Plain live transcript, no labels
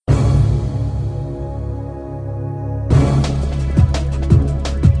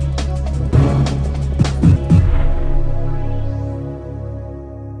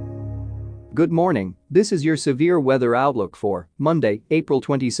Good morning, this is your severe weather outlook for Monday, April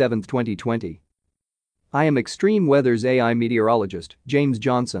 27, 2020. I am Extreme Weather's AI meteorologist, James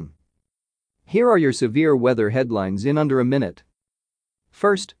Johnson. Here are your severe weather headlines in under a minute.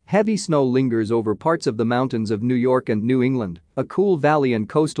 First, heavy snow lingers over parts of the mountains of New York and New England, a cool valley and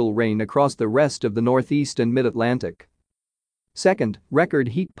coastal rain across the rest of the Northeast and Mid-Atlantic. Second, record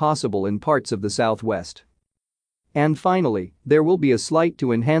heat possible in parts of the Southwest. And finally, there will be a slight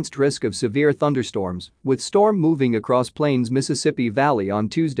to enhanced risk of severe thunderstorms, with storm moving across Plains Mississippi Valley on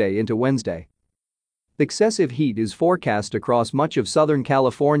Tuesday into Wednesday. Excessive heat is forecast across much of Southern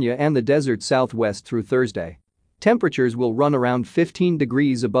California and the desert Southwest through Thursday. Temperatures will run around 15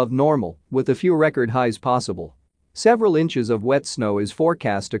 degrees above normal, with a few record highs possible. Several inches of wet snow is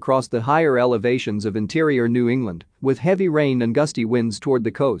forecast across the higher elevations of interior New England, with heavy rain and gusty winds toward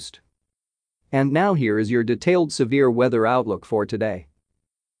the coast. And now here is your detailed severe weather outlook for today.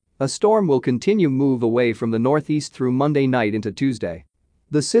 A storm will continue move away from the northeast through Monday night into Tuesday.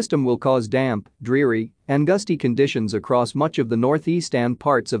 The system will cause damp, dreary, and gusty conditions across much of the northeast and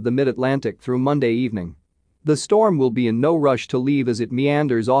parts of the mid-Atlantic through Monday evening. The storm will be in no rush to leave as it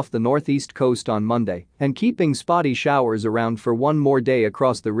meanders off the northeast coast on Monday and keeping spotty showers around for one more day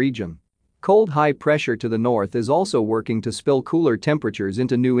across the region. Cold high pressure to the north is also working to spill cooler temperatures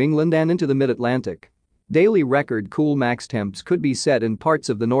into New England and into the mid-Atlantic. Daily record cool max temps could be set in parts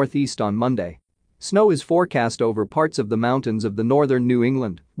of the northeast on Monday. Snow is forecast over parts of the mountains of the northern New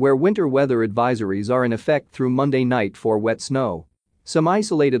England, where winter weather advisories are in effect through Monday night for wet snow. Some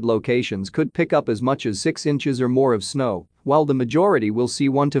isolated locations could pick up as much as 6 inches or more of snow, while the majority will see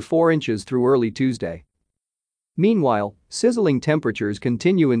 1 to 4 inches through early Tuesday. Meanwhile, sizzling temperatures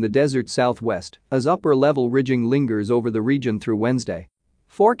continue in the desert Southwest as upper-level ridging lingers over the region through Wednesday.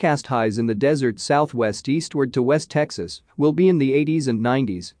 Forecast highs in the desert Southwest eastward to West Texas will be in the 80s and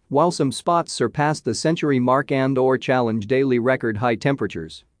 90s, while some spots surpass the century mark and/or challenge daily record high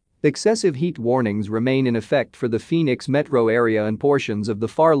temperatures. Excessive heat warnings remain in effect for the Phoenix metro area and portions of the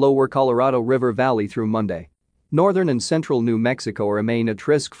far lower Colorado River Valley through Monday. Northern and central New Mexico remain at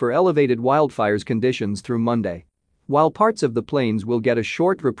risk for elevated wildfires conditions through Monday. While parts of the plains will get a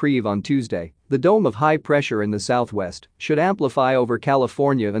short reprieve on Tuesday, the dome of high pressure in the southwest should amplify over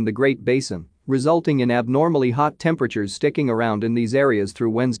California and the Great Basin, resulting in abnormally hot temperatures sticking around in these areas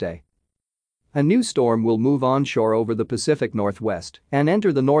through Wednesday. A new storm will move onshore over the Pacific Northwest and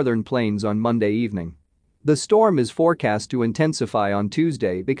enter the northern plains on Monday evening. The storm is forecast to intensify on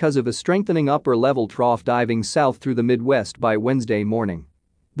Tuesday because of a strengthening upper-level trough diving south through the Midwest by Wednesday morning.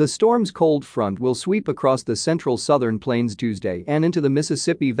 The storm's cold front will sweep across the central southern plains Tuesday and into the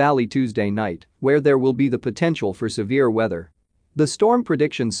Mississippi Valley Tuesday night, where there will be the potential for severe weather. The Storm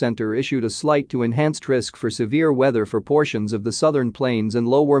Prediction Center issued a slight to enhanced risk for severe weather for portions of the southern plains and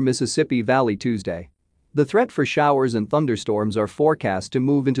lower Mississippi Valley Tuesday. The threat for showers and thunderstorms are forecast to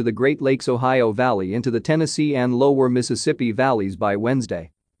move into the Great Lakes Ohio Valley into the Tennessee and lower Mississippi valleys by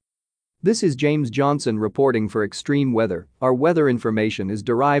Wednesday. This is James Johnson reporting for Extreme Weather. Our weather information is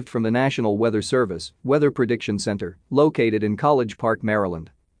derived from the National Weather Service Weather Prediction Center, located in College Park,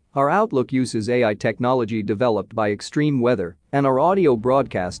 Maryland. Our Outlook uses AI technology developed by Extreme Weather, and our audio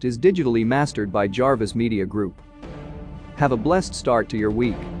broadcast is digitally mastered by Jarvis Media Group. Have a blessed start to your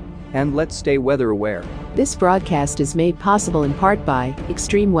week. And let's stay weather aware. This broadcast is made possible in part by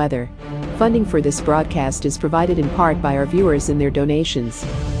Extreme Weather. Funding for this broadcast is provided in part by our viewers and their donations.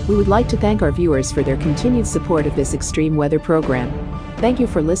 We would like to thank our viewers for their continued support of this extreme weather program. Thank you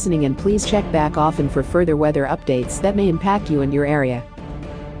for listening, and please check back often for further weather updates that may impact you and your area.